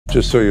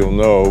Just so you'll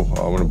know,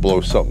 I'm gonna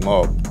blow something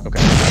up. Okay.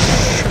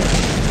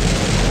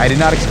 I did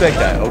not expect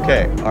that.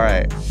 Okay, all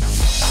right.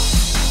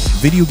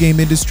 Video game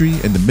industry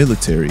and the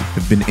military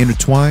have been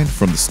intertwined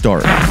from the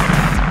start.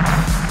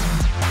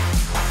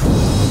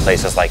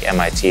 Places like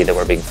MIT that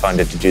were being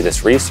funded to do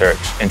this research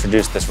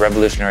introduced this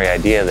revolutionary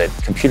idea that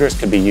computers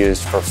could be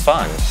used for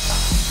fun.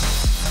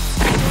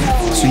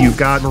 So you've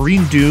got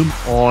Marine Doom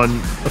on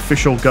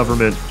official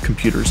government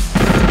computers.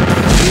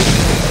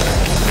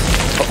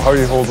 How are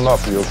you holding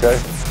up? Are you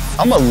okay?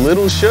 I'm a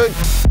little shook.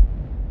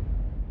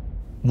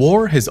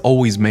 War has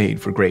always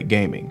made for great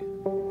gaming.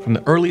 From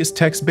the earliest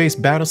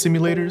text-based battle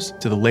simulators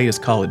to the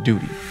latest Call of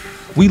Duty.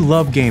 We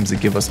love games that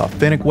give us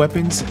authentic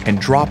weapons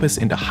and drop us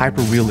into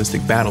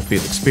hyper-realistic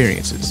battlefield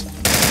experiences.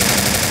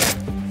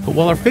 But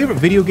while our favorite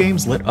video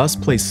games let us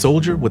play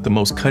soldier with the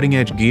most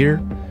cutting-edge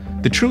gear,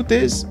 the truth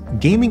is,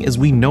 gaming as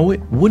we know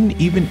it wouldn't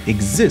even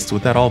exist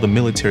without all the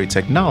military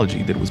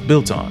technology that it was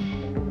built on.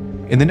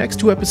 In the next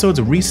 2 episodes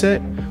of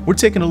Reset, we're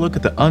taking a look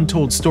at the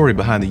untold story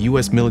behind the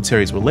US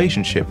military's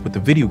relationship with the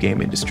video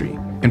game industry,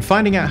 and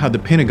finding out how the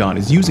Pentagon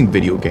is using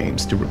video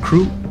games to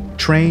recruit,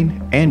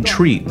 train, and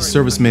treat the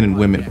servicemen and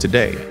women of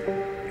today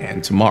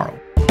and tomorrow.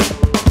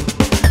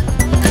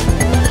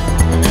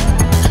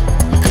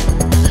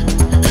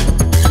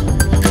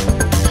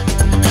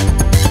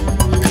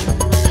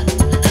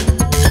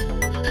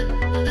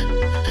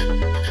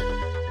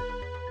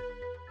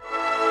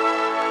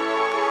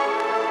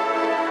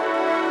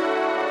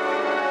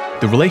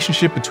 The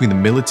relationship between the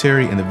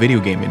military and the video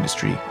game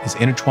industry is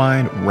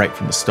intertwined right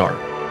from the start.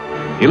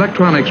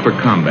 Electronics for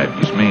combat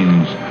just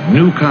means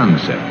new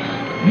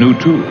concepts, new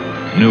tools,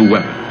 new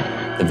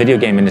weapons. The video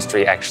game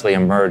industry actually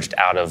emerged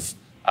out of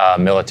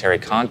military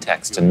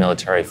context and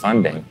military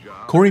funding.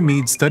 Corey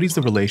Mead studies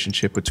the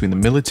relationship between the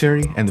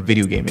military and the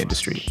video game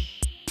industry.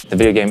 The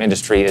video game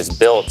industry is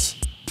built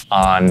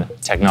on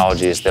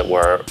technologies that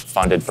were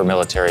funded for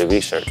military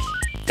research.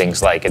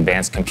 Things like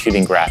advanced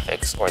computing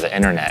graphics or the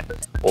internet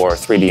or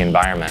 3D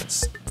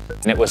environments.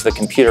 And it was the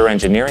computer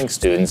engineering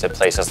students at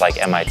places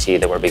like MIT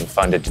that were being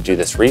funded to do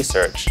this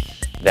research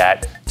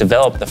that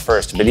developed the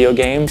first video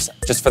games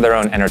just for their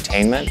own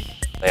entertainment.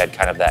 They had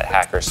kind of that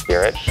hacker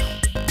spirit.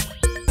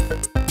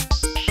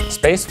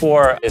 Space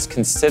War is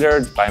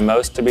considered by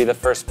most to be the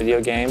first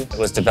video game. It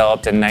was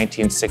developed in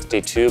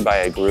 1962 by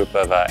a group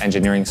of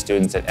engineering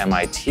students at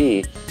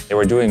MIT. They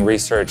were doing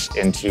research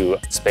into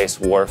space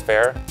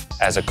warfare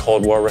as a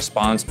Cold War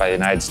response by the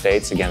United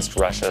States against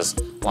Russia's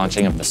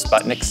launching of the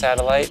Sputnik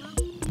satellite.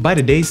 By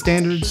today's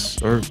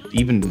standards, or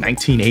even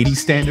 1980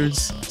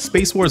 standards,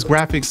 Space War's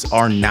graphics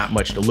are not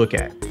much to look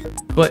at.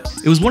 But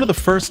it was one of the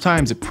first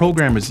times that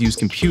programmers used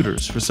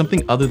computers for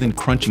something other than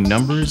crunching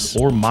numbers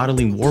or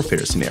modeling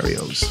warfare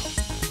scenarios.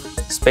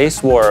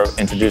 Space War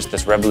introduced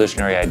this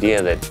revolutionary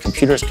idea that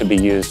computers could be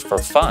used for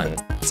fun.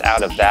 It's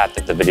out of that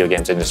the video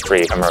games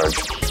industry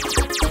emerged.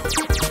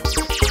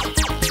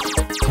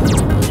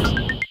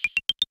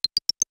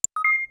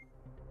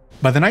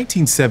 By the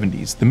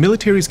 1970s, the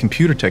military's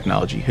computer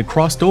technology had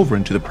crossed over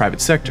into the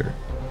private sector.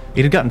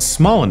 It had gotten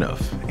small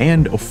enough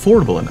and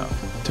affordable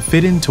enough to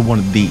fit into one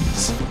of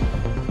these: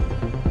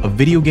 a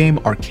video game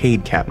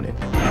arcade cabinet.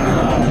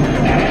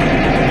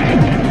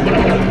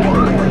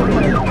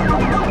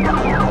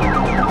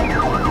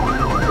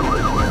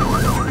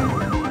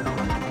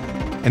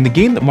 And the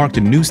game that marked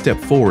a new step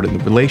forward in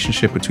the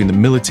relationship between the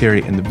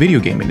military and the video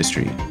game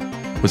industry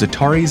was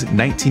Atari's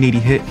 1980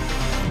 hit,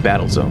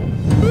 Battlezone.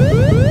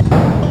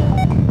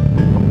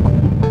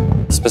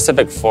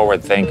 Specific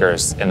forward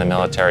thinkers in the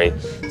military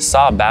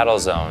saw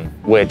Battlezone,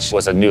 which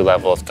was a new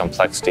level of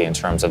complexity in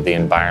terms of the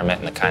environment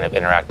and the kind of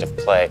interactive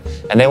play,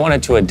 and they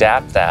wanted to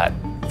adapt that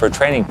for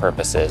training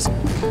purposes.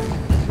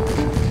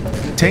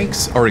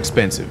 Tanks are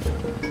expensive.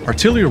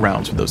 Artillery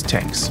rounds for those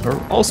tanks are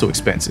also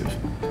expensive.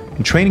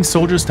 And training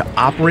soldiers to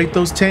operate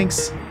those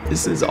tanks,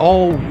 this is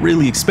all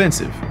really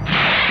expensive.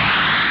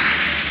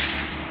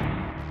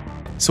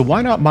 So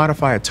why not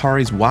modify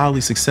Atari's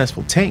wildly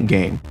successful tank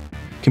game,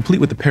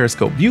 complete with the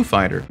periscope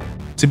viewfinder,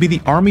 to be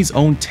the Army's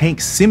own tank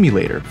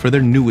simulator for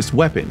their newest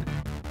weapon,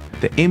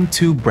 the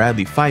M2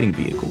 Bradley fighting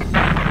vehicle.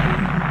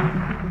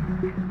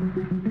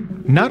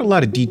 Not a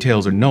lot of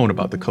details are known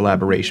about the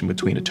collaboration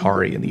between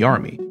Atari and the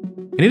Army,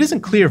 and it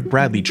isn't clear if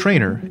Bradley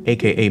Trainer,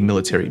 aka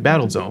Military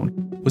Battlezone,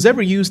 was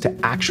ever used to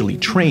actually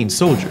train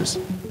soldiers.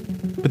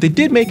 But they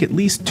did make at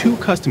least 2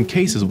 custom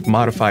cases with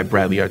modified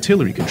Bradley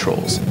artillery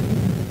controls.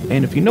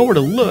 And if you know where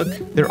to look,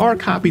 there are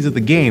copies of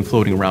the game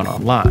floating around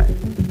online.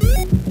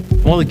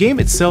 While the game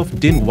itself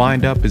didn't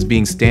wind up as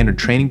being standard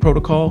training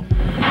protocol,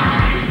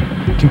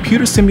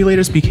 computer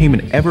simulators became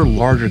an ever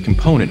larger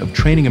component of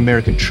training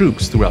American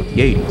troops throughout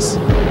the 80s.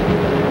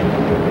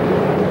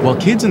 While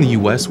kids in the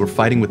US were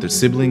fighting with their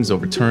siblings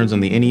over turns on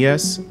the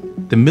NES,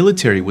 the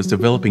military was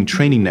developing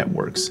training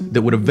networks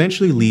that would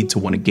eventually lead to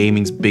one of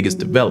gaming's biggest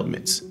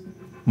developments,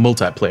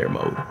 multiplayer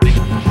mode.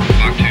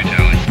 Mach 2,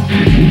 tally.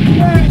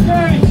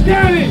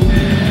 Standing!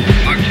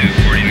 Mach 2,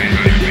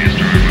 4900, we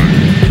start.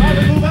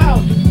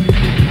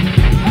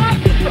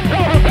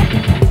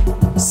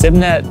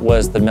 SIMnet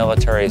was the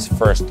military's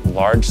first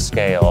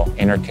large-scale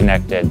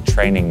interconnected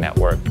training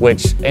network,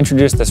 which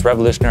introduced this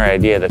revolutionary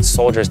idea that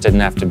soldiers didn't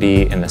have to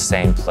be in the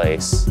same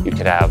place. You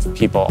could have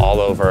people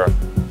all over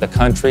the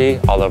country,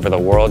 all over the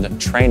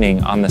world,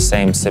 training on the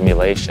same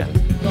simulation.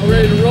 All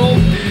ready to roll?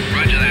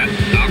 Roger that.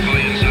 I'll call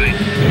you inside.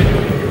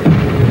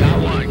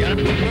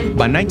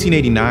 By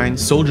 1989,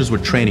 soldiers were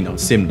training on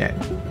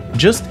SIMnet,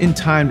 just in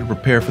time to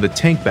prepare for the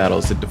tank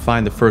battles that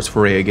defined the first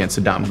foray against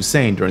Saddam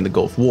Hussein during the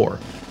Gulf War.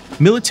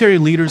 Military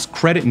leaders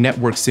credit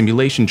network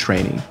simulation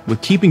training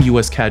with keeping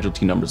US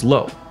casualty numbers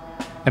low,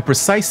 and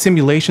precise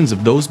simulations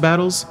of those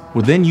battles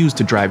were then used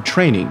to drive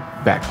training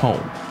back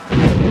home.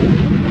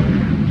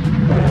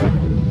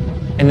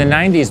 In the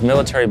 90s,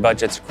 military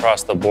budgets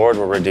across the board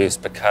were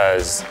reduced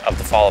because of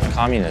the fall of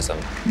communism.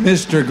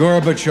 Mr.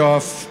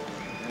 Gorbachev,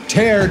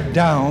 tear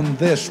down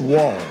this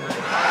wall.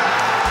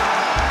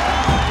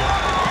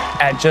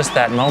 At just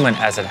that moment,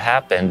 as it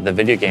happened, the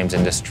video games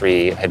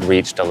industry had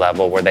reached a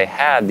level where they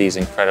had these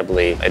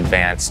incredibly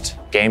advanced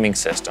gaming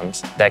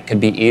systems that could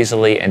be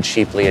easily and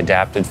cheaply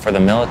adapted for the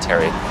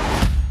military.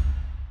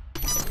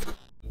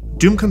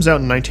 Doom comes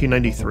out in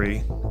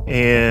 1993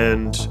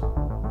 and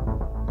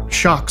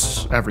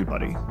shocks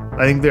everybody.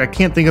 I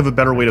can't think of a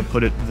better way to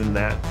put it than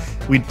that.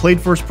 We'd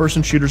played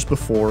first-person shooters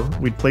before.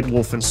 We'd played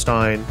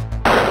Wolfenstein.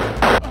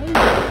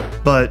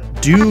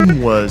 But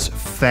Doom was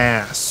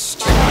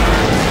fast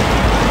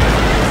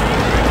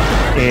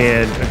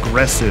and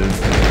aggressive,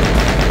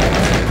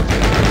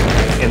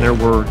 and there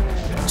were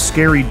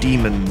scary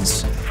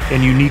demons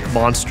and unique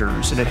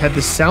monsters, and it had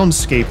this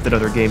soundscape that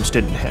other games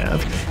didn't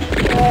have.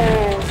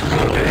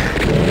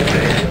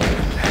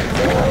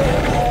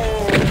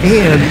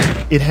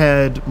 And it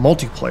had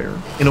multiplayer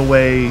in a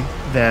way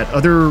that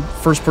other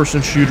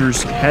first-person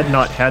shooters had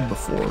not had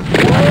before.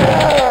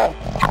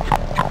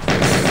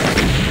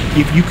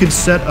 If you could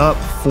set up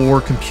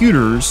for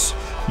computers,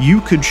 you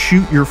could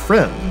shoot your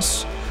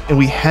friends. And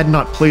we had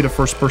not played a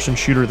first-person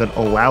shooter that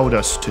allowed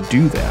us to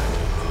do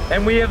that.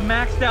 And we have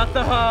maxed out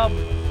the hub.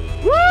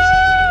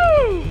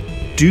 Woo!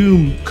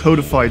 Doom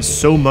codified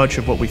so much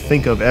of what we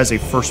think of as a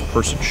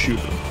first-person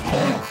shooter.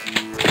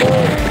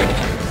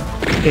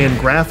 And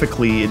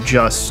graphically, it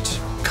just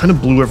kind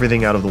of blew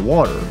everything out of the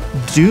water.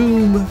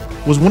 Doom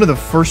was one of the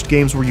first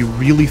games where you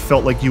really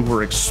felt like you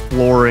were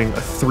exploring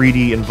a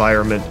 3D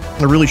environment.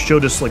 It really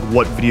showed us like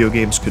what video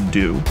games could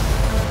do.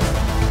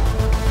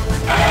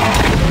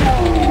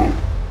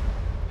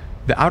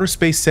 The outer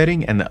space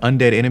setting and the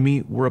undead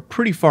enemy were a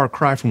pretty far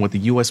cry from what the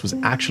US was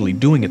actually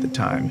doing at the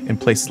time in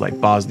places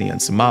like Bosnia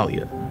and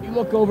Somalia. You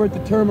look over at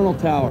the terminal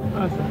tower.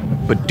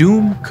 But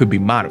Doom could be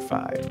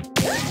modified,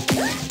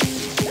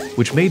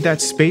 which made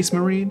that Space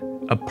Marine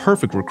a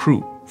perfect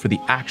recruit for the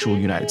actual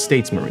United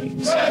States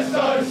Marines.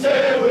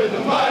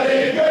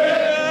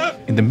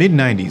 In the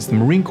mid-90s, the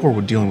Marine Corps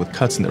were dealing with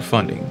cuts in their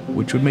funding,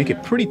 which would make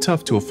it pretty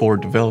tough to afford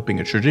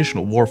developing a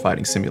traditional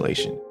warfighting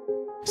simulation.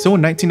 So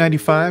in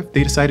 1995,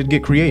 they decided to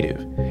get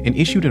creative and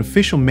issued an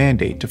official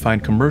mandate to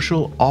find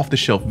commercial,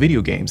 off-the-shelf video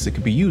games that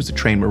could be used to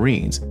train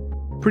Marines.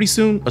 Pretty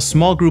soon, a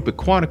small group at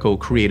Quantico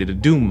created a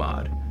Doom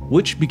mod,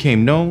 which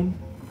became known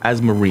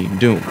as Marine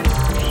Doom.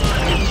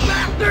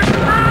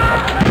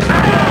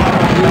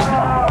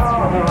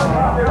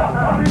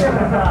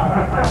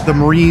 The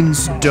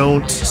Marines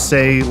don't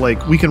say,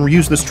 like, we can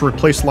reuse this to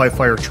replace live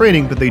fire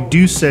training, but they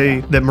do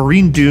say that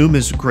Marine Doom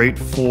is great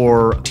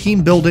for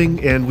team building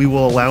and we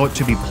will allow it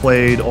to be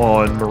played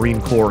on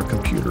Marine Corps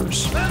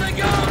computers.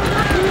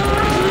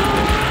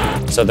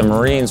 So the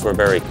Marines were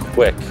very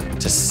quick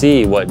to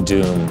see what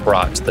Doom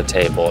brought to the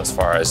table as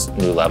far as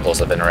new levels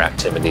of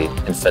interactivity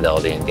and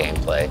fidelity in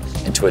gameplay,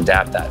 and to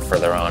adapt that for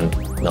their own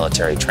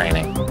military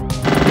training.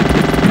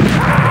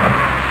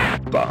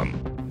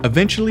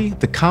 Eventually,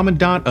 the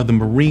Commandant of the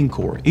Marine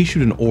Corps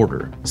issued an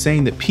order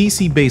saying that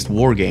PC-based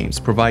war games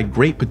provide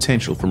great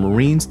potential for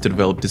Marines to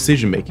develop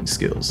decision-making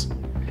skills,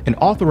 and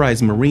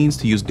authorized Marines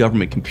to use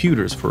government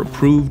computers for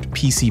approved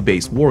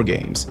PC-based war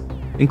games,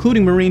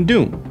 including Marine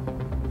Doom,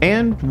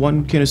 and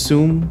one can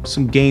assume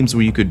some games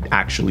where you could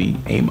actually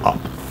aim up.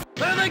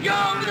 Let me go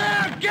over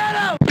there! Get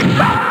him!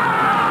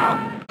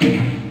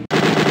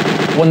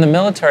 When the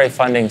military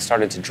funding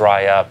started to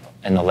dry up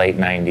in the late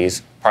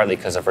 90s, partly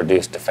because of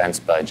reduced defense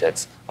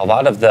budgets, a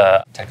lot of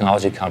the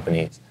technology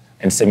companies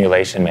and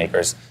simulation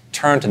makers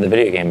turned to the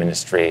video game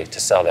industry to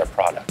sell their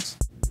products.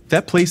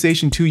 That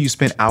PlayStation 2 you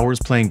spent hours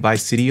playing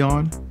Vice City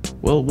on?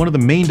 Well, one of the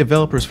main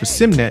developers for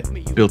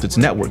SIMnet built its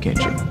network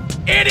engine.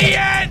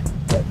 Idiot!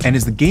 And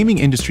as the gaming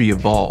industry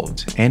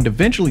evolved and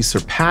eventually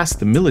surpassed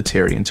the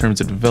military in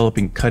terms of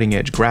developing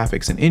cutting-edge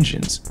graphics and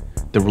engines,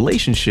 the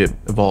relationship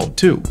evolved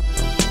too.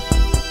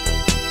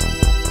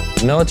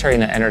 The military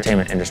and the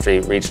entertainment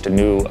industry reached a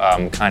new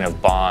kind of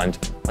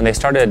bond when they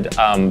started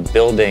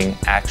building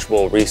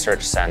actual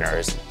research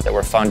centers that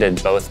were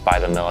funded both by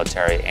the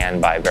military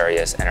and by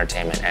various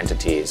entertainment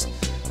entities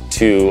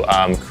to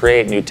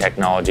create new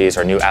technologies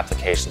or new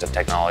applications of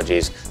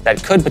technologies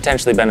that could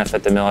potentially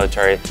benefit the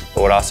military,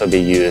 but would also be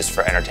used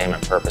for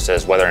entertainment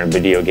purposes, whether in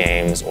video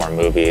games or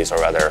movies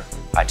or other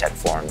high-tech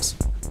forms.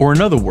 Or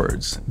in other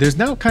words, there's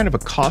now kind of a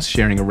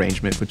cost-sharing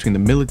arrangement between the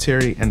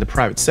military and the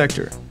private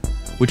sector,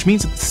 which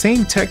means that the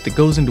same tech that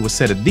goes into a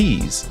set of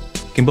these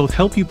can both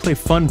help you play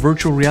fun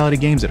virtual reality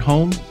games at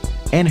home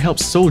and help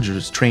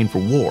soldiers train for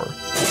war.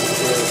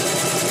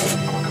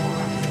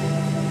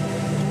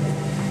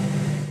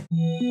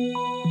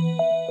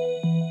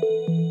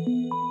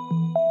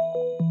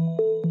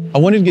 I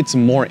wanted to get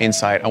some more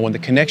insight on what the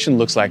connection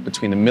looks like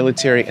between the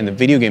military and the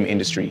video game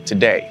industry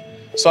today.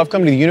 So I've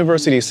come to the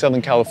University of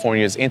Southern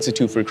California's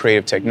Institute for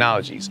Creative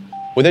Technologies,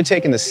 where they're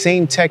taking the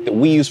same tech that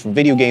we use for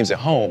video games at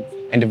home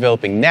and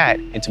developing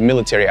that into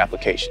military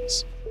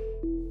applications.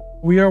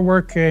 We are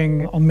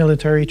working on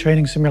military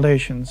training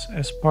simulations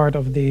as part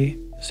of the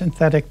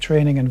Synthetic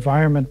Training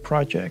Environment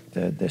Project,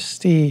 the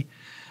STE,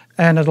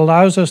 and it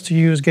allows us to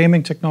use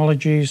gaming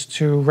technologies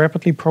to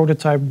rapidly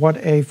prototype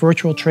what a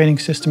virtual training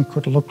system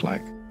could look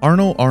like.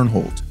 Arno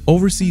Arnhold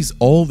oversees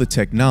all the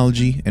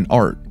technology and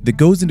art that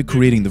goes into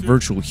creating the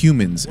virtual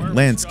humans and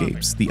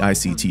landscapes the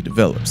ICT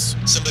develops.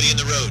 Somebody in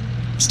the road.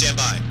 Stand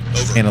by.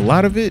 Over. And a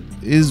lot of it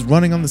is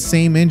running on the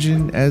same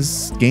engine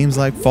as games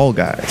like Fall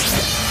Guys.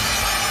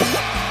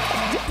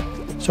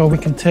 So we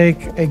can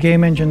take a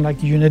game engine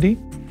like Unity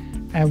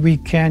and we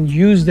can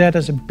use that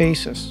as a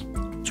basis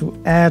to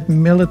add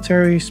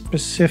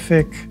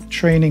military-specific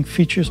training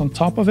features on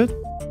top of it.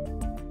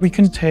 We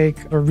can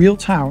take a real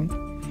town,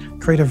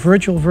 create a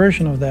virtual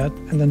version of that,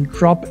 and then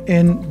drop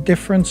in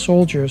different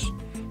soldiers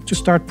to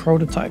start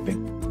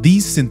prototyping.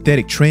 These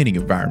synthetic training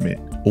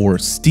environment, or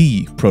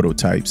STE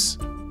prototypes,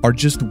 are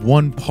just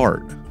one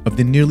part of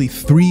the nearly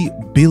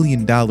 $3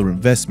 billion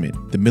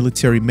investment the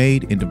military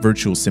made into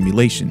virtual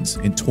simulations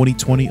in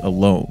 2020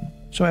 alone.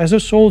 So as a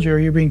soldier,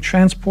 you're being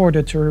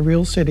transported to a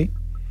real city,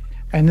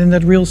 and in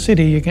that real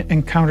city, you can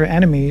encounter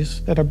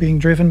enemies that are being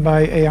driven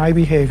by AI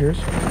behaviors.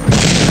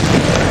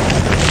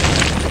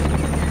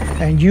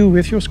 And you,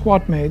 with your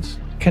squad mates,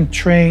 can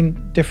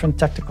train different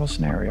tactical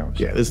scenarios.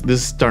 Yeah, this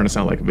is starting to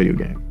sound like a video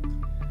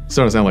game. It's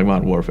starting to sound like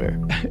Modern Warfare.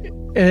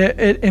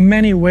 In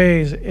many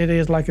ways, it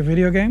is like a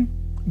video game,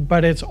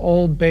 but it's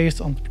all based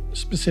on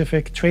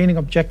specific training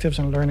objectives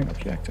and learning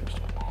objectives.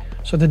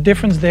 So the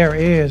difference there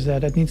is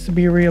that it needs to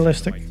be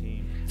realistic.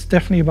 It's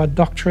definitely about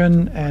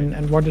doctrine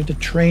and what are the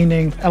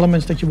training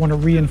elements that you want to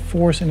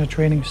reinforce in a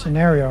training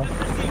scenario.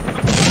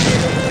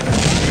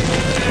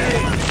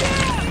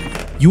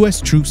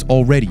 US troops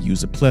already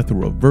use a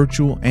plethora of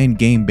virtual and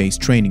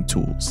game-based training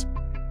tools,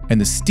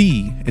 and the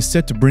STE is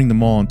set to bring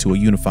them all onto a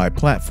unified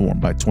platform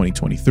by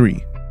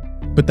 2023.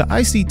 But the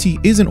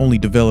ICT isn't only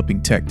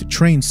developing tech to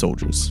train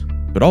soldiers,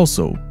 but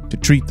also to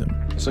treat them.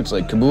 This looks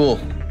like Kabul.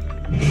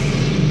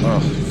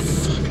 Oh.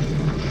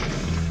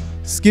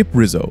 Skip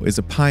Rizzo is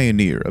a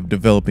pioneer of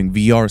developing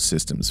VR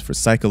systems for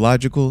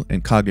psychological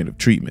and cognitive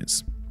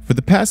treatments. For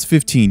the past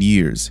 15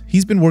 years,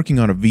 he's been working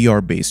on a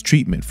VR-based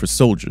treatment for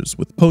soldiers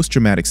with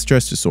post-traumatic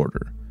stress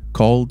disorder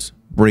called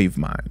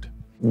BraveMind.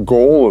 The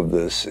goal of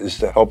this is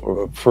to help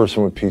a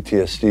person with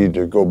PTSD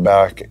to go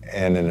back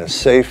and in a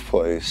safe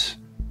place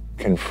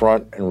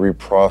confront and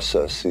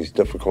reprocess these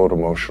difficult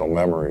emotional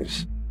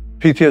memories.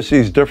 PTSD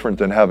is different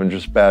than having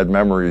just bad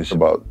memories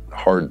about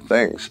hard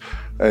things.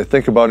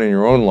 Think about in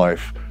your own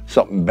life,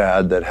 something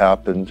bad that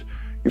happened.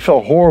 You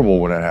felt horrible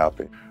when it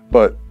happened,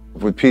 but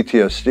with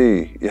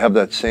PTSD, you have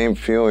that same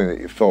feeling that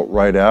you felt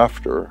right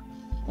after,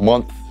 a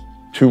month,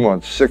 2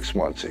 months, 6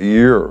 months, a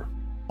year.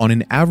 On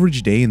an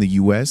average day in the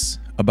US,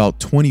 about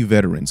 20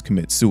 veterans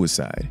commit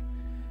suicide.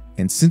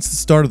 And since the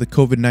start of the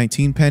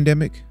COVID-19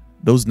 pandemic,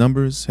 those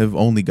numbers have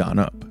only gone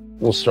up.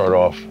 We'll start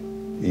off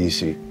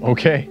easy.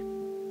 Okay.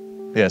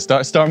 Yeah,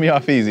 start me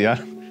off easy,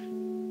 huh?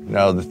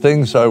 Now, the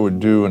things I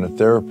would do in a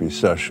therapy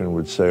session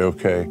would say,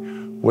 okay,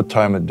 what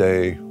time of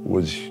day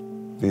was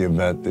the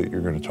event that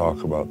you're going to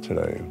talk about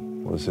today?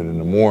 Was it in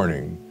the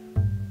morning?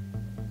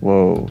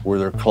 Whoa. Were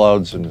there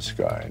clouds in the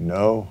sky?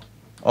 No.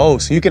 Oh,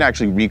 so you can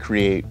actually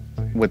recreate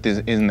what is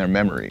in their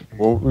memory.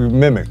 Well, we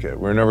mimic it.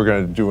 We're never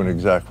going to do an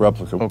exact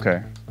replica.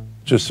 Okay.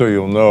 Just so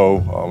you'll know,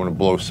 I'm going to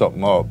blow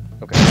something up.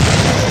 Okay.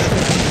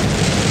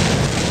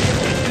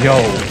 Yo.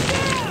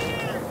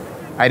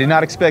 I did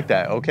not expect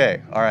that.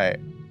 Okay, all right.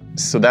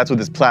 So that's what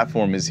this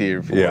platform is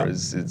here for, yeah.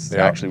 It's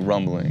actually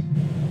rumbling.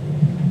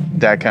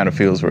 That kind of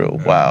feels real.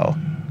 Wow.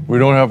 We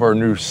don't have our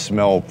new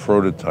smell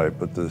prototype,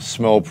 but the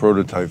smell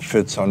prototype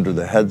fits under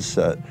the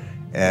headset.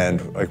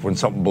 And like when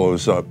something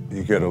blows up,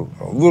 you get a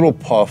little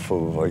puff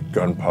of like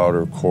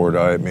gunpowder,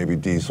 cordite, maybe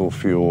diesel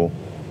fuel.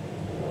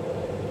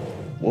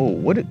 Whoa,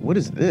 what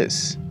is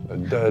this? A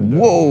dead.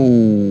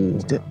 Whoa.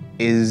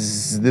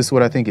 Is this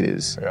what I think it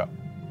is? Yeah.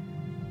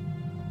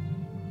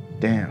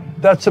 Damn.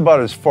 That's about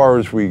as far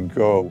as we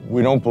go.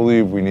 We don't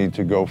believe we need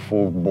to go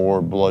full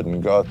bore, blood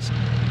and guts.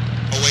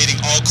 Awaiting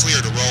all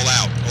clear to roll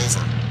out.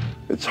 Over.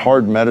 It's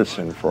hard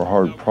medicine for a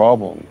hard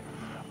problem,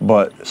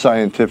 but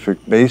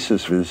scientific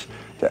basis is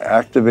to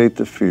activate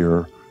the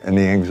fear and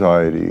the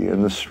anxiety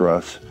and the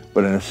stress,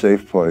 but in a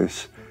safe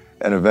place.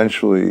 And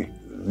eventually,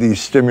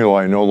 these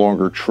stimuli no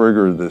longer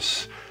trigger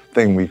this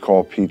thing we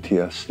call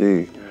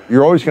PTSD.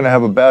 You're always going to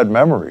have a bad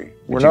memory.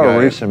 We're not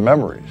erasing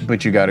memories.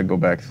 But you got to go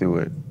back through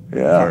it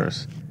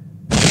first.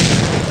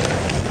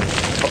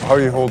 How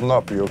are you holding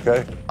up? Are you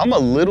okay? I'm a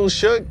little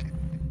shook.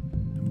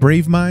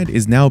 BraveMind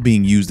is now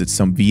being used at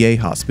some VA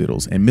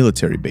hospitals and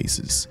military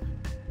bases.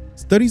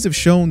 Studies have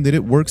shown that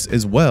it works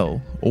as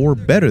well, or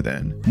better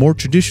than, more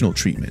traditional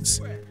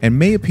treatments, and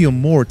may appeal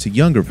more to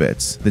younger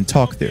vets than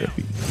talk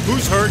therapy.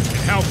 Who's hurt and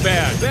how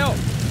bad? Bill.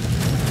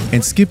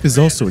 And Skip is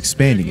also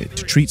expanding it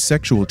to treat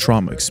sexual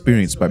trauma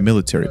experienced by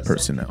military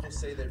personnel,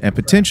 and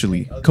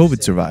potentially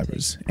COVID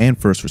survivors and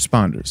first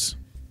responders.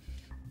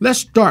 Let's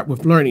start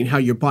with learning how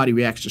your body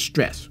reacts to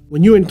stress.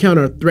 When you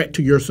encounter a threat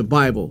to your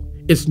survival,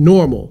 it's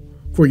normal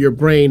for your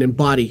brain and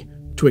body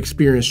to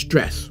experience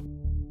stress.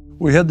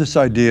 We had this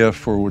idea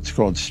for what's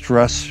called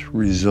stress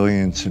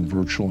resilience in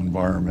virtual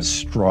environments,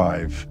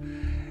 STRIVE.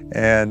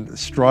 And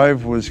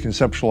STRIVE was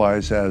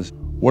conceptualized as,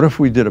 what if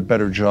we did a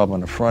better job on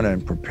the front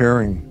end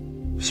preparing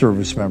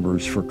service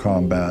members for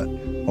combat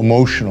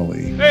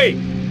emotionally? Hey,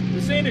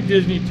 this ain't a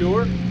Disney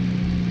tour.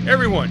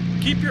 Everyone,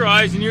 keep your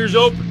eyes and ears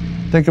open.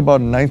 Think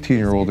about a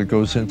 19-year-old that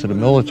goes into the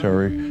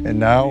military and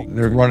now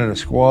they're running a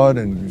squad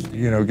and,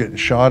 getting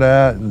shot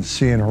at and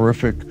seeing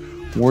horrific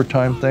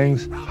wartime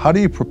things. How do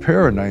you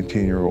prepare a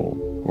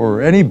 19-year-old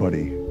or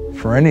anybody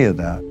for any of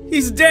that?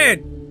 He's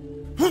dead.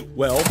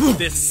 Well,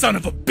 this son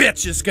of a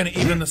bitch is gonna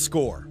even the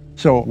score.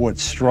 So what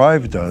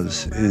STRIVE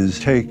does is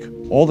take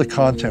all the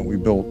content we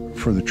built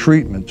for the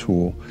treatment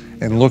tool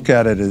and look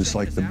at it as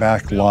like the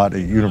back lot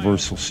at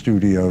Universal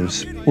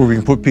Studios, where we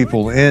can put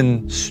people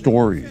in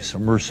stories,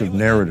 immersive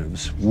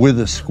narratives with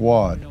a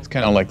squad. It's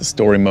kind of like the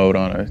story mode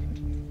on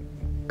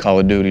a Call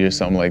of Duty or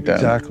something like that.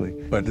 Exactly.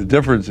 But the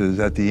difference is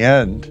at the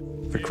end,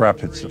 the crap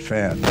hits the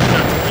fan.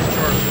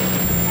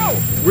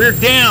 We're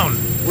down.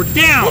 We're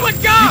down. Oh my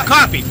God! You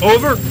copy.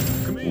 Over.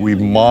 We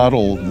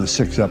model the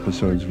 6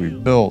 episodes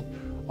we've built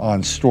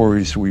on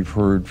stories we've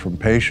heard from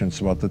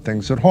patients about the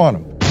things that haunt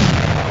them.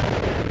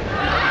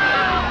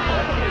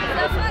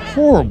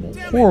 Horrible,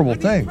 horrible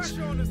things.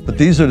 But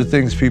these are the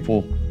things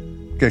people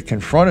get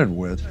confronted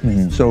with.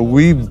 So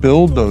we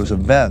build those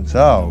events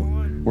out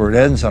where it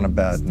ends on a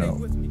bad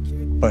note.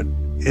 But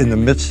in the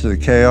midst of the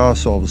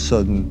chaos, all of a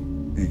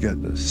sudden, you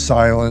get the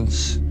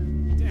silence,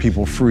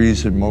 people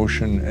freeze in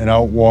motion, and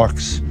out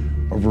walks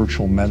a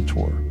virtual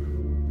mentor.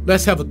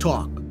 Let's have a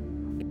talk.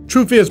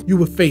 Truth is, you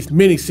will face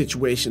many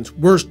situations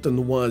worse than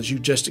the ones you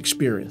just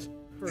experienced.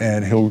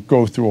 And he'll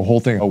go through a whole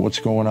thing of what's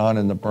going on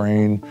in the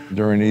brain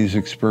during these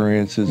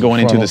experiences.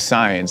 Going into the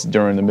science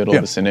during the middle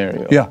of the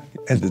scenario. Yeah,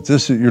 and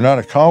that you're not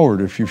a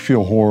coward if you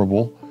feel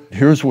horrible.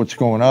 Here's what's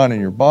going on in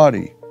your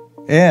body.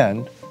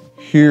 And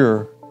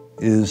here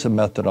is a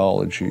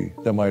methodology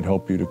that might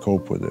help you to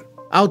cope with it.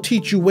 I'll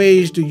teach you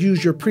ways to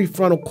use your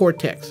prefrontal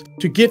cortex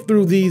to get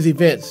through these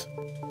events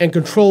and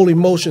control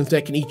emotions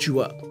that can eat you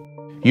up.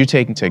 You're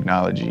taking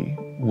technology,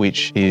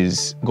 which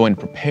is going to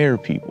prepare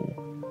people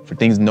for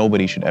things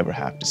nobody should ever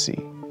have to see.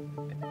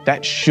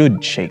 That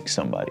should shake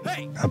somebody.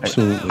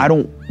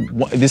 Absolutely.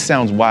 This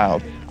sounds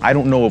wild. I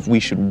don't know if we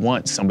should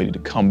want somebody to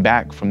come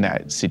back from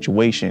that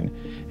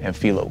situation and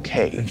feel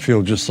okay. And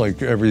feel just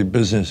like every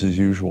business as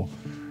usual.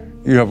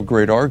 You have a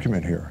great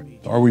argument here.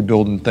 Are we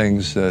building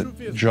things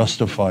that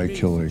justify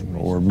killing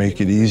or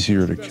make it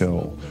easier to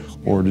kill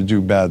or to do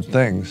bad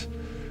things?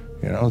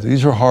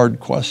 These are hard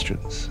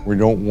questions. We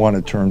don't want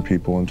to turn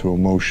people into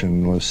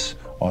emotionless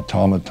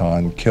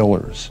automaton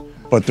killers.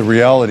 But the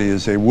reality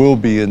is they will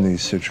be in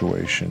these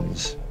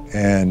situations.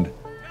 And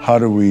how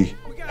do we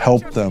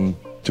help them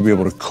to be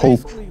able to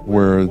cope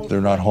where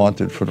they're not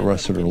haunted for the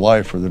rest of their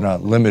life or they're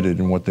not limited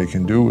in what they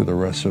can do with the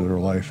rest of their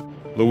life?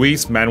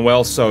 Luis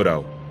Manuel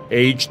Soto,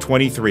 age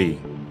 23.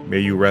 May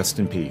you rest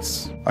in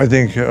peace. I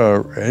think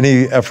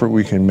any effort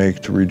we can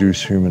make to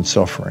reduce human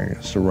suffering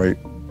is the right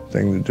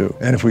thing to do.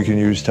 And if we can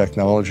use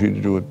technology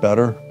to do it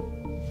better,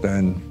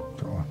 then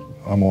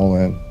I'm all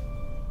in.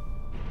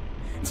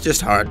 It's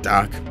just hard,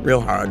 Doc. Real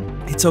hard.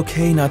 It's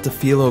okay not to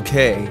feel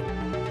okay.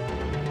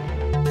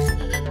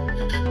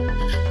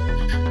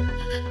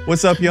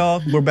 What's up,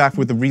 y'all? We're back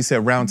with the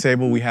Reset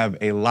Roundtable. We have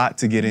a lot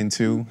to get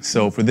into.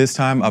 So for this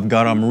time, I've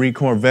got our Marine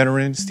Corps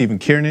veteran, Stephen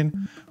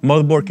Kiernan,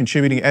 Motherboard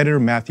contributing editor,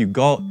 Matthew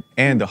Galt,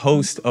 and the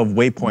host of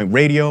Waypoint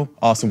Radio,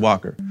 Austin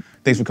Walker.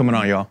 Thanks for coming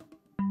on, y'all.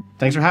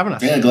 Thanks for having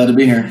us. Yeah, glad to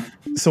be here.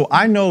 So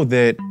I know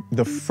that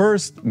the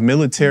first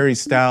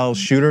military-style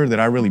shooter that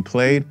I really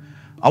played,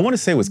 I want to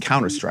say was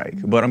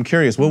Counter-Strike, but I'm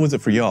curious, what was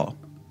it for y'all?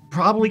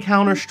 Probably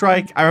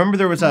Counter-Strike. I remember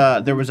there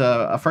was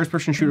a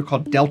first-person shooter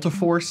called Delta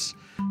Force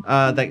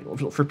that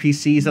for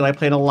PCs that I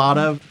played a lot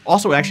of.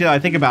 Also, actually, now I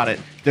think about it,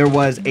 there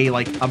was a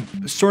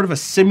sort of a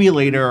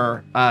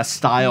simulator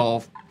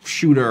style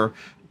shooter.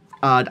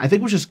 I think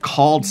it was just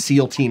called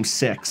SEAL Team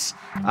 6.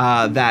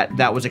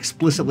 That was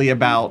explicitly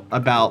about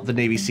the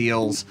Navy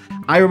SEALs.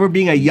 I remember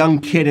being a young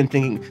kid and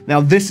thinking,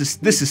 now this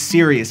is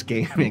serious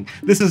gaming.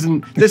 This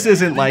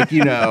isn't like,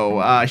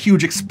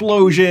 huge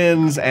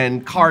explosions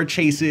and car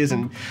chases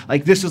and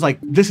this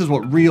is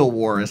what real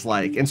war is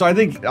like. And so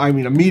I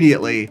mean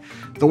immediately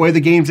the way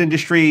the games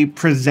industry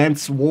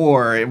presents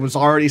war, it was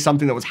already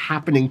something that was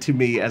happening to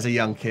me as a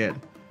young kid.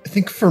 I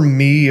think for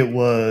me it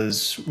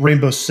was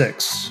Rainbow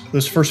Six.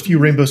 Those first few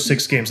Rainbow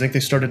Six games, I think they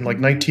started in like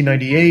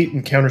 1998,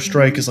 and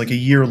Counter-Strike is like a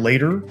year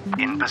later.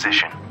 In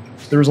position.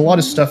 There was a lot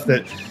of stuff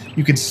that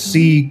you could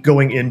see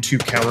going into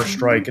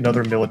Counter-Strike and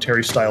other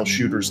military-style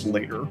shooters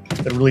later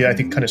that really, I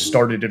think, kind of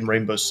started in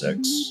Rainbow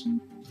Six.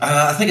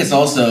 I think it's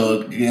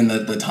also in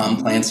the Tom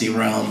Clancy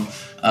realm.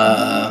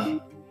 I'd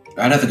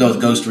have to go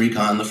with Ghost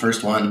Recon, the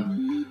first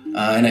one.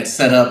 And it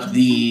set up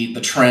the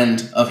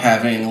trend of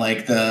having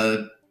like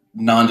the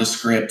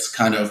nondescript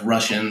kind of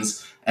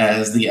Russians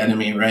as the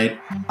enemy, right?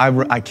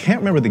 I can't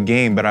remember the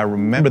game, but I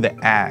remember the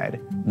ad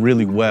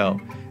really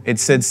well. It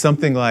said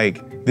something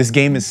like, this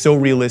game is so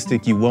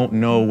realistic you won't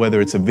know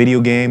whether it's a video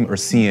game or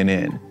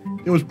CNN.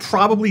 It was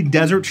probably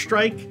Desert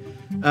Strike,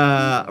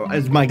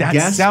 as my guess.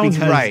 That sounds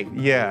right,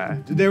 yeah.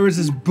 There was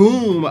this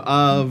boom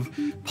of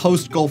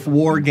post-Gulf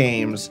War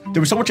games. There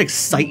was so much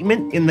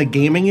excitement in the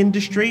gaming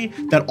industry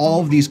that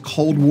all of these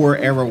Cold War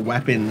era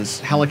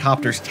weapons,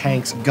 helicopters,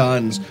 tanks,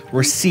 guns,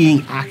 were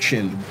seeing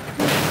action.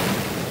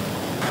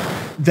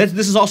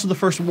 This is also the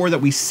first war that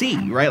we see,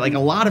 right? Like a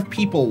lot of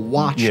people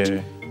watched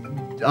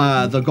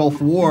the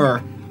Gulf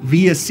War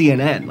via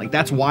CNN. Like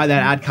that's why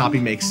that ad copy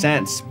makes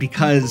sense,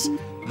 because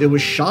it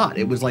was shot.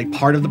 It was like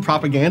part of the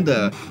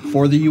propaganda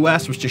for the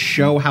US was to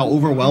show how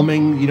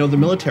overwhelming, you know, the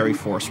military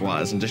force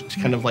was and just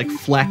to kind of like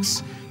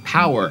flex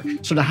power.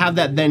 So to have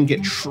that then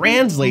get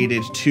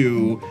translated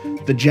to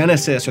the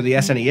Genesis or the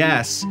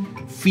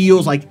SNES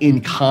feels like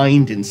in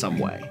kind in some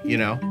way, you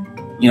know?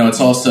 You know,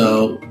 it's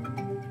also,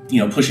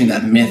 you know, pushing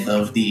that myth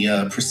of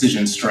the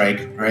precision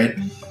strike, right?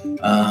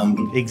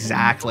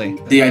 Exactly.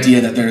 The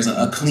idea that there's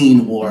a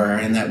clean war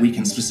and that we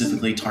can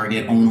specifically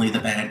target only the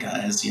bad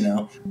guys, you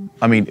know?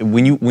 I mean,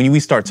 when we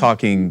start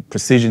talking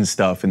precision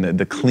stuff and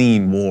the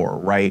clean war,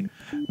 right?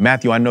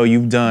 Matthew, I know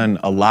you've done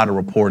a lot of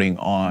reporting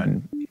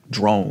on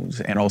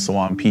drones and also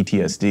on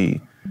PTSD.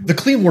 The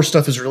clean war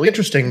stuff is really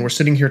interesting. We're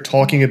sitting here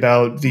talking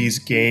about these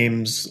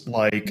games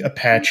like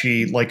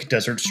Apache, like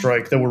Desert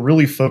Strike, that were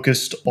really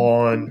focused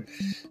on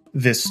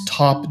this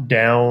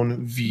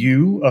top-down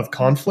view of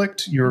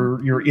conflict.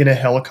 You're in a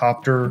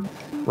helicopter,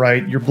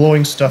 right? You're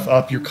blowing stuff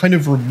up. You're kind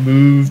of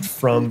removed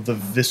from the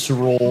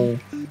visceral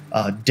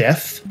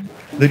death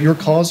that you're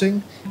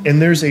causing. And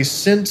there's a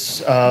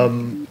sense, I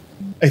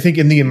think,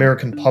 in the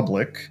American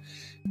public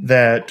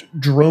that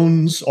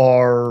drones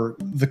are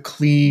the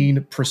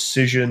clean,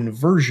 precision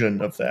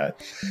version of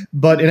that.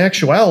 But in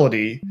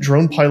actuality,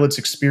 drone pilots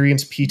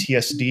experience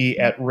PTSD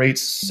at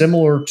rates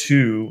similar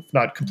to,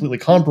 not completely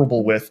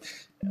comparable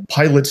with,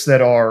 pilots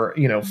that are,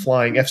 you know,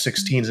 flying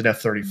F-16s and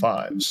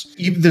F-35s.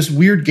 Even this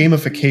weird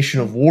gamification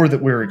of war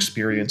that we're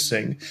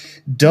experiencing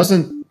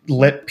doesn't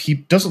let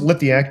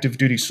the active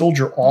duty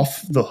soldier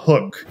off the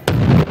hook.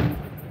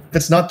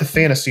 That's not the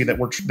fantasy that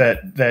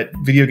that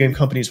video game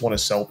companies want to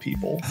sell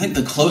people. I think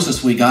the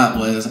closest we got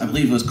was, I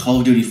believe it was Call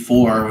of Duty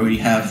 4, where we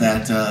have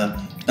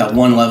that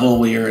one level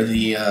where you're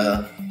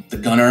the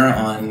gunner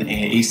on an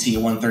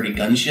AC-130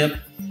 gunship.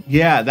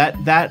 Yeah,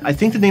 that I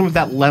think the name of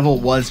that level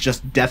was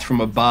just Death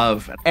from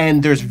Above.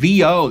 And there's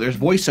VO, there's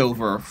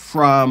voiceover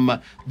from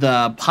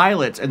the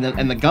pilots and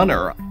the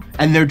gunner,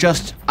 and they're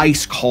just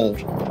ice cold.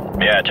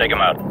 Yeah, take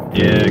them out.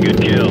 Yeah, good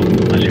kill.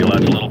 I see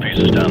lots of little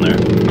pieces down there.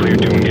 Clear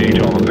to engage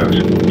all of those.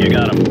 You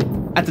got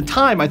them. At the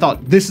time, I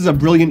thought this is a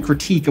brilliant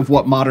critique of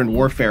what modern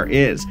warfare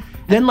is.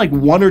 Then like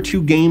one or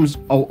two games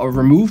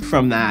removed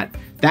from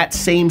that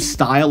same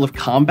style of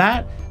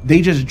combat, they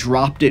just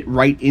dropped it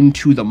right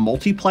into the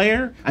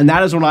multiplayer. And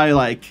that is when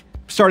I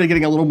started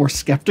getting a little more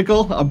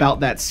skeptical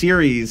about that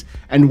series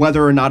and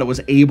whether or not it was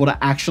able to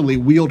actually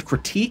wield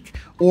critique,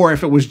 or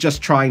if it was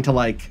just trying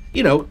to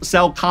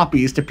sell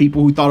copies to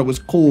people who thought it was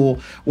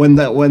cool when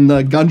the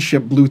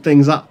gunship blew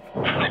things up.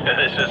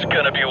 This is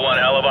gonna be one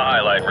hell of a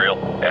highlight reel.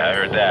 Yeah, I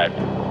heard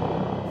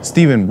that.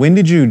 Steven, when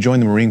did you join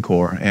the Marine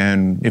Corps?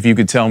 And if you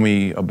could tell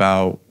me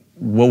about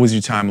what was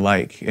your time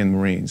like in the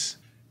Marines?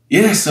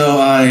 Yeah, so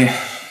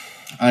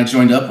I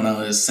joined up when I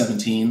was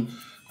 17.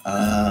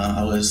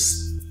 I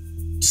was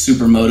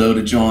super moto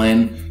to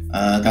join.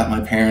 Got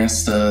my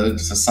parents to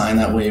sign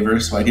that waiver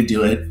so I could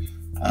do it.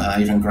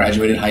 I even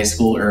graduated high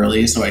school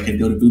early so I could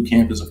go to boot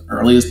camp as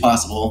early as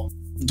possible.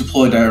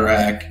 Deployed to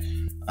Iraq.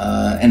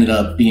 Ended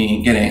up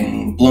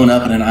getting blown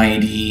up in an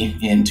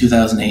IED in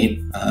 2008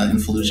 in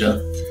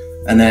Fallujah.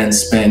 And then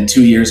spent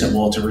 2 years at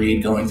Walter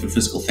Reed going through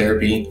physical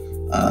therapy,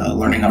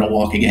 learning how to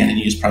walk again and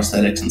use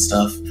prosthetics and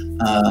stuff.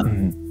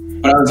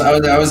 But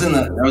I was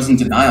in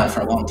denial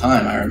for a long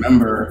time. I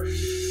remember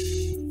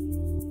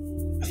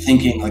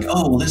thinking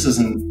this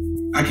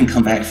isn't, I can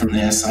come back from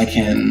this. I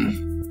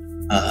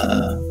can,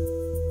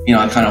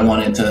 I kind of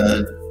wanted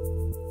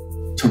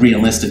to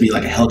re-enlist to be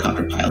like a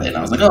helicopter pilot. And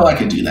I was like, I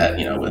could do that,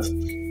 with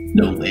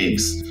no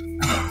legs.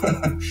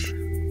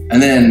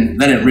 And then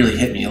it really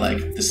hit me,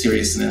 like the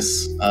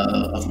seriousness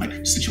of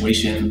my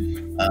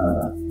situation,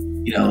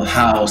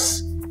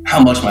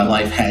 how much my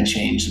life had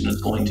changed and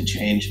was going to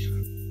change.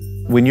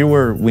 When you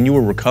were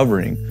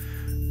recovering,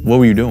 what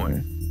were you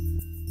doing?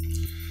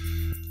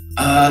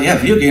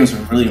 Video games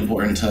were really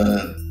important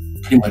to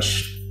pretty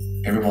much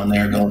everyone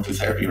there going through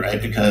therapy,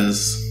 right?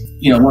 Because,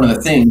 you know, one of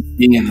the things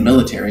being in the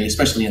military,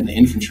 especially in the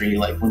infantry,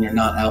 like when you're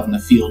not out in the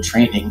field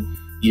training,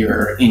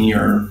 you're in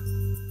your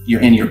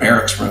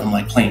barracks room,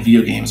 like playing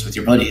video games with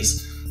your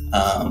buddies.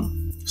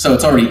 So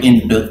it's already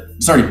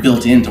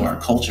built into our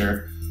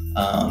culture.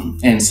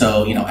 And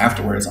so, you know,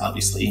 afterwards,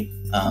 obviously,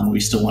 we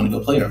still want to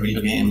go play our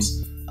video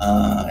games.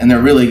 And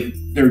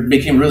they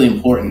became really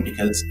important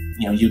because,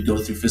 you know, you'd go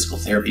through physical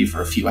therapy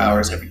for a few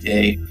hours every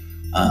day,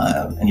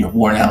 and you're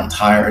worn out and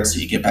tired. So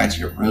you get back to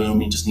your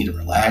room, you just need to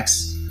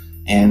relax.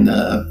 And,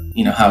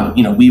 you know, how,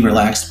 you know, we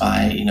relaxed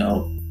by, you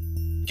know,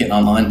 getting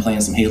online,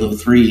 playing some Halo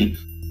 3.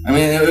 I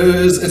mean,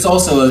 it's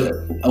also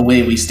a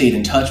way we stayed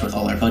in touch with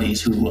all our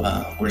buddies who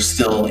were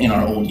still in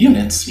our old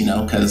units, you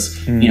know,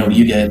 because, you know,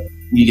 you get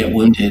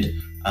wounded,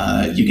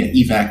 you get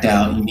evac'd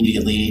out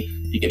immediately,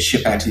 you get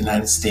shipped back to the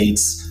United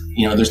States.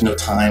 You know, there's no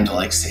time to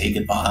like say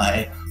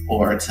goodbye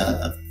or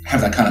to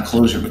have that kind of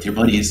closure with your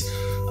buddies.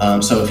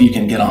 So if you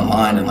can get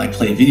online and like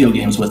play video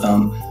games with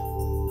them,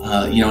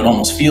 you know, it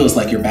almost feels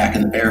like you're back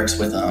in the barracks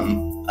with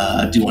them,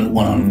 doing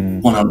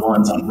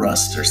one-on-ones on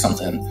Rust or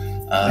something.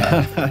 And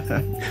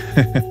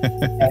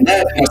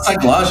that, you know,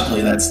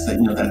 psychologically, that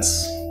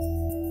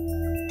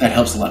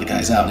helps a lot of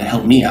guys out, and it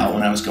helped me out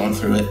when I was going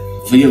through it.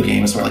 Video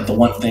games were like the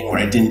one thing where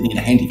I didn't need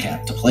a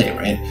handicap to play,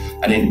 right?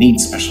 I didn't need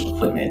special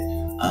equipment.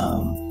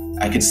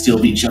 I could still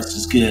be just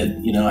as good,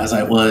 you know, as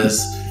I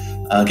was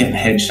getting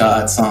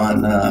headshots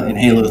on in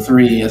Halo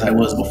 3 as I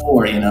was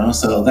before, you know.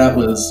 So that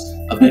was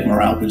a big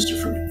morale booster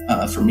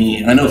for me,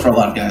 and I know for a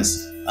lot of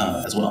guys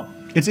as well.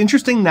 It's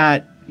interesting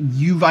that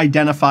you've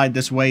identified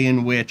this way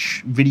in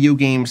which video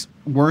games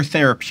were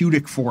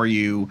therapeutic for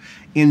you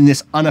in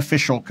this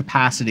unofficial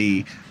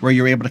capacity where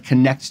you're able to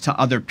connect to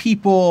other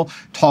people,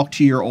 talk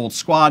to your old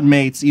squad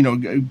mates, you know,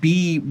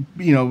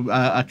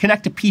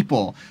 connect to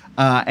people,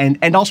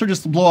 and also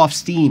just blow off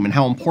steam and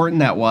how important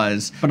that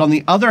was. But on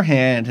the other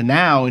hand,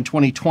 now in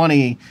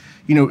 2020,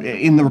 you know,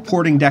 in the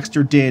reporting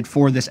Dexter did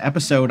for this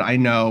episode, I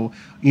know,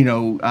 you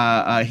know,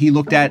 he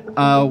looked at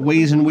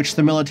ways in which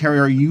the military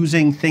are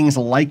using things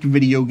like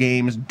video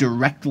games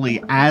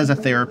directly as a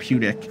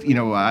therapeutic. You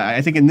know,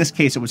 I think in this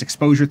case it was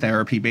exposure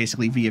therapy,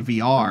 basically via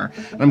VR.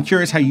 And I'm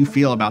curious how you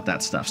feel about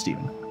that stuff,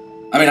 Stephen.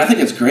 I mean, I think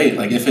it's great.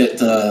 Like if it,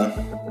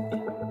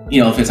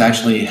 you know, if it's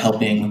actually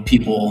helping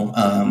people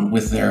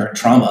with their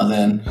trauma,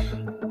 then,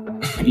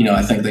 you know,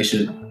 I think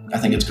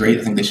it's great.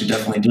 I think they should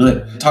definitely do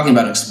it. Talking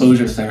about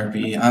exposure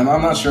therapy, I'm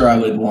not sure I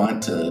would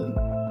want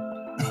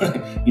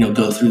to, you know,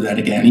 go through that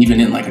again,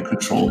 even in like a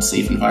controlled,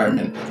 safe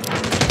environment.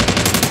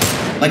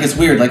 Like it's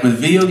weird, like with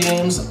video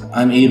games,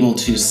 I'm able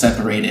to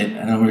separate it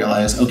and I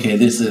realize, okay,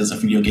 this is a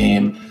video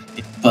game,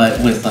 but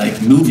with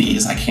like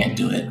movies, I can't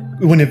do it.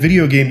 When a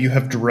video game, you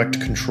have direct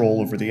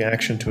control over the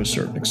action to a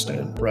certain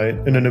extent, right?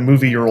 And in a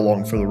movie, you're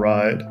along for the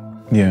ride.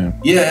 Yeah.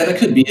 Yeah, it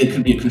could be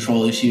a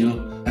control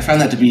issue. I found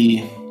that to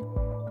be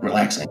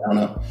relaxing. I don't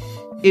know.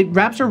 It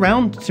wraps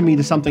around to me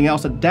to something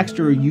else that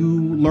Dexter,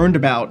 you learned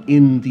about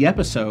in the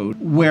episode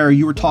where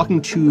you were talking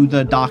to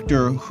the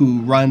doctor who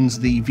runs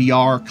the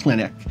VR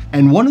clinic.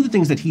 And one of the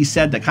things that he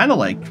said that kind of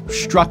like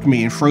struck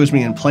me and froze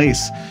me in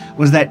place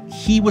was that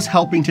he was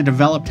helping to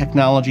develop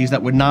technologies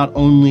that would not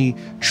only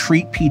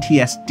treat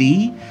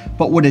PTSD,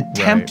 but would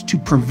attempt to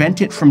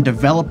prevent it from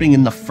developing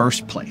in the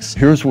first place.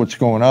 Here's what's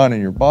going on in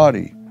your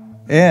body.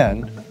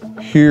 And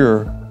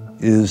here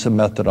is a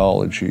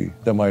methodology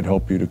that might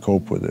help you to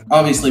cope with it.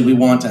 Obviously, we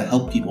want to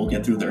help people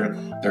get through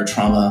their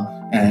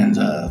trauma and,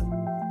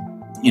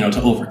 you know,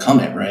 to overcome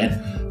it, right?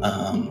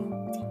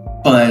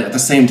 But at the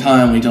same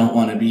time, we don't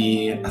want to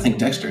be, I think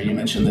Dexter, you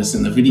mentioned this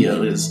in the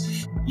video,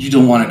 is you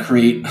don't want to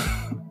create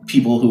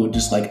people who are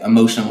just like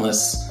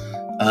emotionless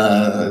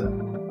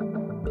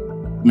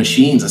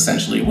machines,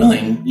 essentially,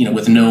 willing, you know,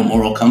 with no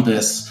moral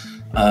compass,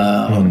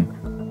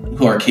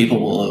 who are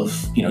capable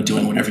of, you know,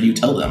 doing whatever you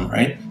tell them,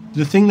 right?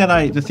 The thing that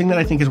I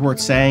think is worth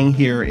saying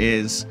here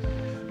is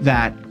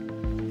that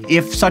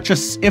if such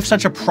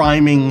a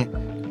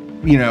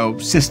priming, you know,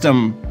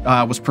 system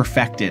was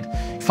perfected,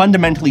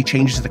 fundamentally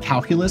changes the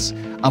calculus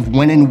of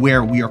when and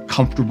where we are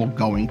comfortable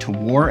going to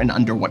war and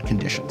under what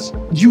conditions.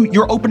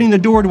 You're opening the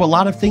door to a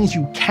lot of things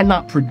you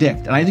cannot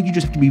predict, and I think you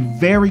just have to be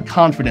very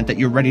confident that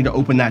you're ready to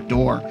open that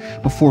door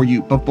before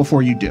you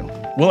do.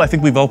 Well, I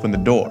think we've opened the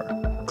door.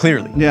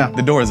 Clearly, yeah,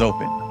 the door is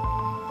open.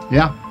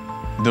 Yeah.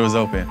 The door's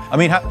open. I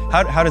mean,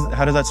 how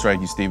does that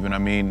strike you, Stephen? I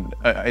mean,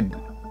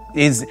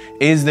 is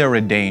there a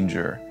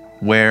danger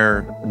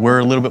where we're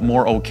a little bit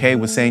more okay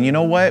with saying, you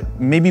know what,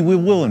 maybe we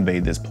will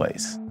invade this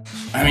place?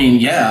 I mean,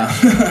 yeah.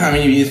 I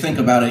mean, if you think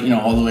about it, you know,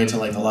 all the way to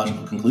like the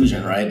logical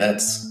conclusion, right?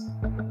 That's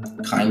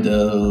kind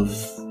of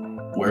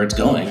where it's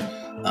going.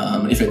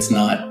 If it's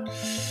not,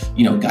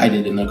 you know,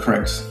 guided in the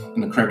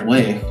correct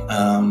way.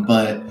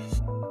 But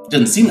it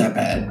doesn't seem that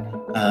bad.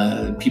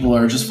 People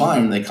are just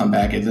fine when they come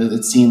back.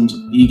 It seems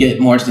you get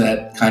more to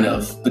that kind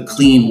of the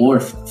clean war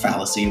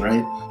fallacy,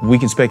 right? We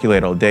can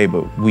speculate all day,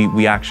 but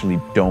we actually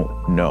don't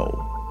know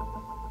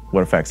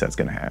what effects that's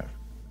going to have.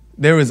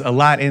 There is a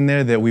lot in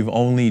there that we've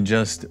only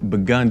just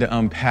begun to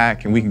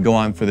unpack, and we can go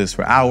on for this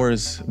for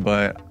hours,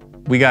 but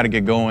we got to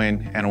get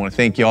going, and I want to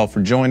thank y'all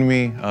for joining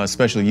me,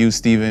 especially you,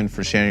 Steven,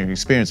 for sharing your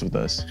experience with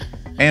us.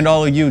 And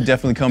all of you,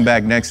 definitely come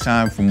back next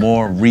time for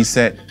more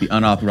Reset, the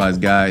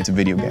Unauthorized Guide to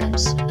Video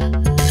Games.